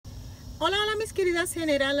Hola, hola mis queridas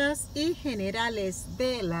generalas y generales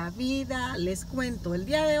de la vida. Les cuento, el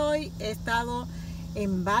día de hoy he estado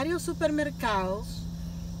en varios supermercados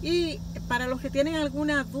y para los que tienen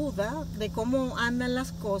alguna duda de cómo andan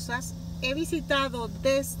las cosas, he visitado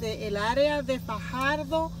desde el área de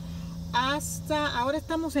Fajardo hasta, ahora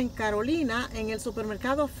estamos en Carolina, en el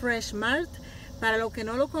supermercado Fresh Mart. Para los que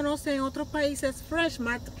no lo conocen en otros países, Fresh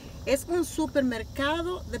Mart es un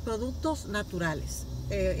supermercado de productos naturales.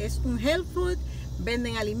 Es un health food,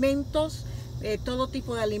 venden alimentos, todo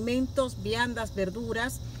tipo de alimentos, viandas,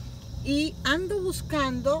 verduras. Y ando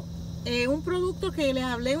buscando un producto que les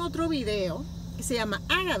hablé en otro video, que se llama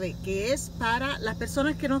ágave, que es para las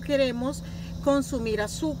personas que no queremos consumir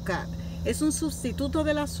azúcar. Es un sustituto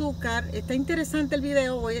del azúcar. Está interesante el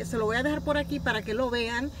video, se lo voy a dejar por aquí para que lo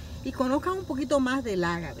vean y conozcan un poquito más del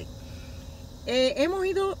ágave. Hemos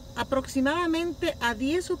ido aproximadamente a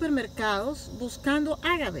 10 supermercados buscando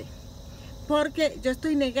ágave, porque yo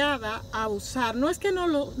estoy negada a usar, no es que no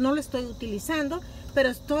lo estoy utilizando, pero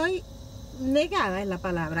estoy negada en la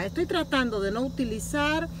palabra. Estoy tratando de no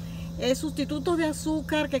utilizar sustitutos de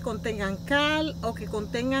azúcar que contengan cal o que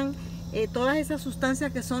contengan todas esas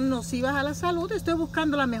sustancias que son nocivas a la salud. Estoy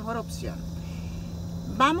buscando la mejor opción.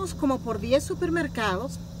 Vamos como por 10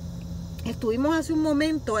 supermercados. Estuvimos hace un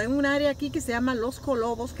momento en un área aquí que se llama Los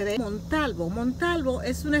Colobos, que de Montalvo. Montalvo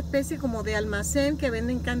es una especie como de almacén que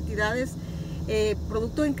venden cantidades,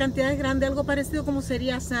 productos en cantidades grandes, algo parecido como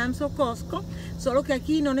sería Sam's o Costco, solo que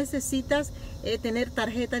aquí no necesitas tener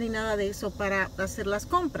tarjeta ni nada de eso para hacer las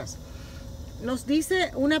compras. Nos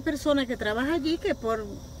dice una persona que trabaja allí que por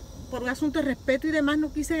asuntos de respeto y demás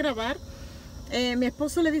no quise grabar. Mi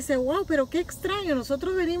esposo le dice, wow, pero qué extraño,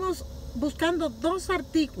 nosotros venimos buscando 2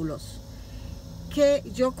 artículos que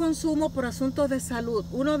yo consumo por asuntos de salud.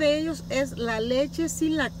 Uno de ellos es la leche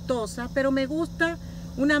sin lactosa, pero me gusta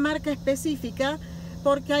una marca específica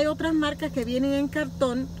porque hay otras marcas que vienen en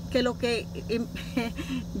cartón que lo que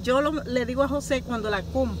le digo a José cuando la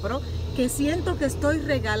compro, que siento que estoy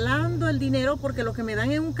regalando el dinero porque lo que me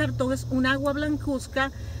dan en un cartón es un agua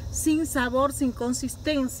blancuzca sin sabor, sin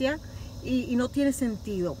consistencia y no tiene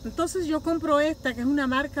sentido. Entonces yo compro esta, que es una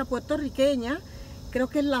marca puertorriqueña, creo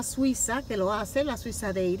que es la Suiza que lo hace, la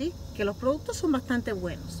Suiza Dairy, que los productos son bastante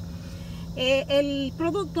buenos. El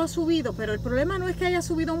producto ha subido, pero el problema no es que haya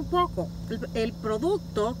subido un poco. El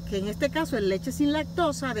producto, que en este caso es leche sin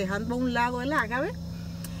lactosa, dejando a un lado el ágave,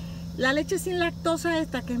 la leche sin lactosa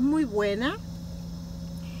esta, que es muy buena,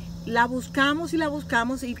 la buscamos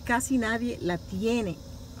y casi nadie la tiene.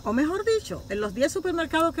 O mejor dicho, en los 10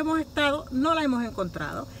 supermercados que hemos estado, no la hemos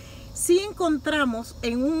encontrado. Sí encontramos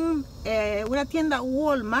en una tienda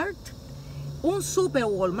Walmart, un super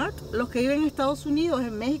Walmart. Los que viven en Estados Unidos,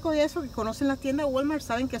 en México y eso, que conocen la tienda Walmart,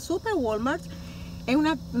 saben que super Walmart es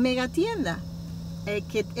una mega tienda,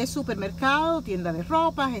 que es supermercado, tienda de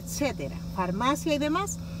ropas, etcétera, farmacia y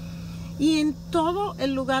demás. Y en todo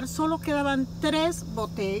el lugar solo quedaban 3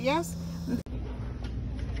 botellas.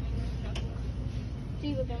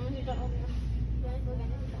 Sí, porque necesito otra. ¿Sabes por qué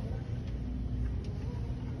necesito otra?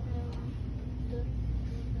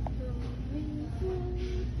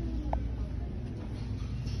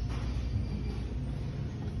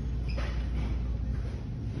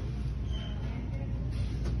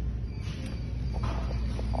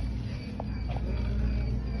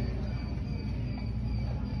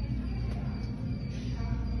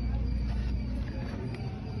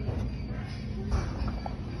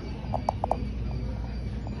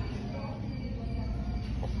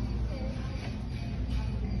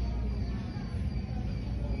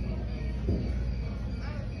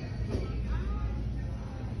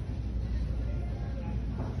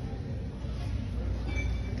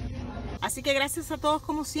 Así que gracias a todos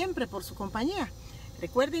como siempre por su compañía.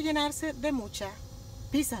 Recuerde llenarse de mucha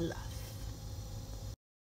peace and love.